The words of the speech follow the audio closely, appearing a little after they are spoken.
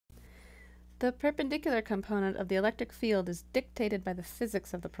The perpendicular component of the electric field is dictated by the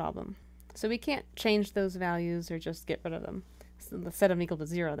physics of the problem. So we can't change those values or just get rid of them. So set them equal to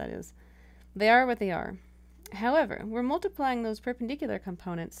 0, that is. They are what they are. However, we're multiplying those perpendicular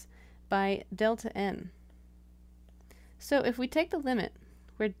components by delta n. So if we take the limit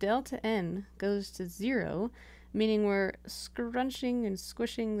where delta n goes to 0, meaning we're scrunching and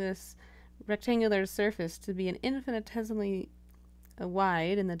squishing this rectangular surface to be an infinitesimally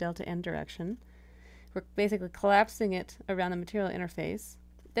wide in the delta n direction, we're basically collapsing it around the material interface,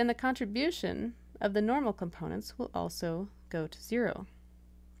 then the contribution of the normal components will also go to 0.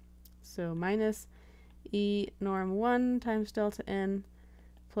 So minus E norm 1 times delta n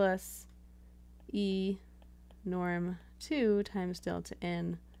plus E norm 2 times delta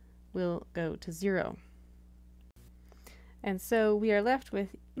n will go to 0. And so we are left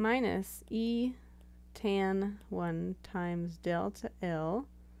with minus E tan 1 times delta L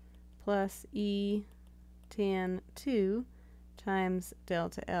plus E tan 2 times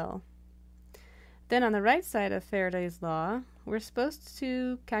delta L. Then on the right side of Faraday's law, we're supposed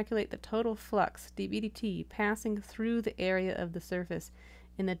to calculate the total flux, dV dt, passing through the area of the surface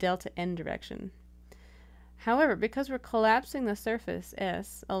in the delta n direction. However, because we're collapsing the surface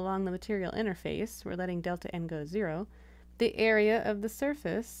S along the material interface, we're letting delta n go to 0, the area of the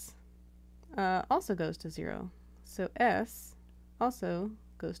surface also goes to 0. So S also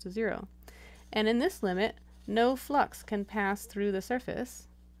goes to 0. And in this limit, no flux can pass through the surface.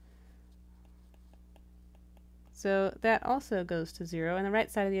 So that also goes to 0, and the right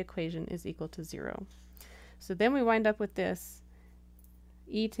side of the equation is equal to 0. So then we wind up with this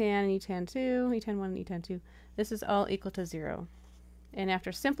E tan and E tan 2, E tan 1 and E tan 2. This is all equal to 0. And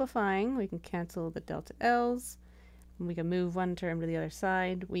after simplifying, we can cancel the delta L's. And we can move one term to the other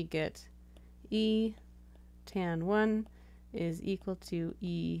side. We get E tan 1 is equal to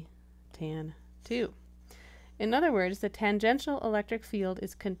E tan 2. In other words, the tangential electric field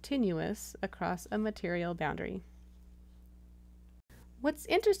is continuous across a material boundary. What's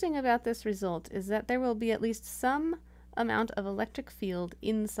interesting about this result is that there will be at least some amount of electric field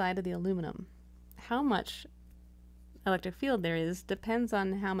inside of the aluminum. How much electric field there is depends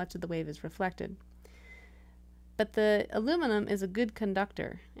on how much of the wave is reflected. But the aluminum is a good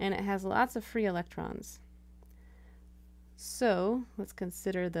conductor, and it has lots of free electrons. So let's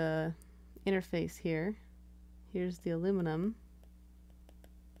consider the interface here. Here's the aluminum.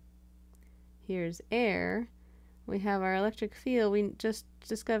 Here's air. We have our electric field. We just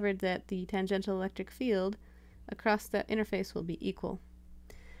discovered that the tangential electric field across that interface will be equal.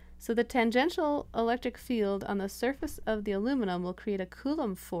 So the tangential electric field on the surface of the aluminum will create a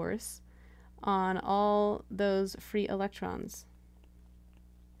Coulomb force on all those free electrons.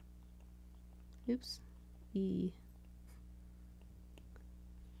 Oops. E.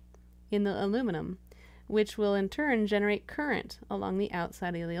 In the aluminum, which will in turn generate current along the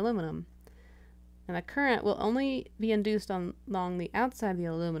outside of the aluminum. And the current will only be induced along the outside of the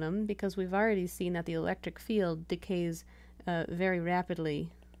aluminum because we've already seen that the electric field decays very rapidly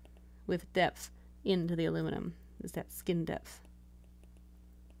with depth into the aluminum. Is that skin depth.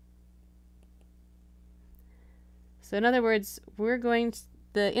 So in other words,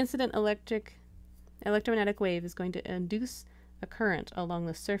 the incident electromagnetic wave is going to induce a current along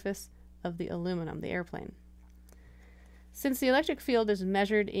the surface of the aluminum, the airplane. Since the electric field is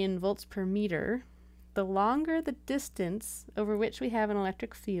measured in volts per meter, the longer the distance over which we have an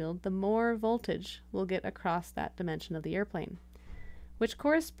electric field, the more voltage we'll get across that dimension of the airplane, which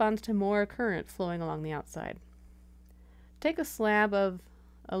corresponds to more current flowing along the outside. Take a slab of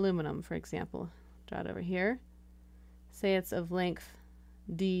aluminum, for example. Draw it over here. Say it's of length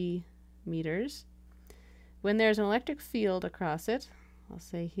d meters. When there's an electric field across it, I'll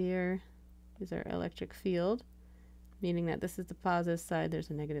say here is our electric field, meaning that this is the positive side, there's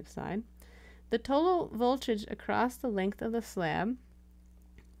a negative side. The total voltage across the length of the slab,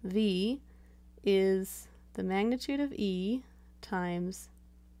 V, is the magnitude of E times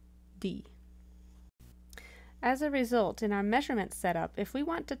D. As a result, in our measurement setup, if we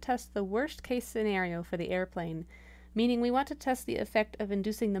want to test the worst case scenario for the airplane, meaning we want to test the effect of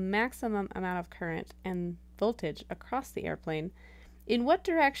inducing the maximum amount of current and voltage across the airplane, in what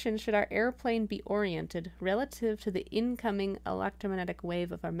direction should our airplane be oriented relative to the incoming electromagnetic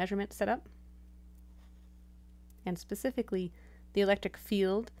wave of our measurement setup? And specifically, the electric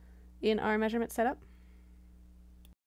field in our measurement setup?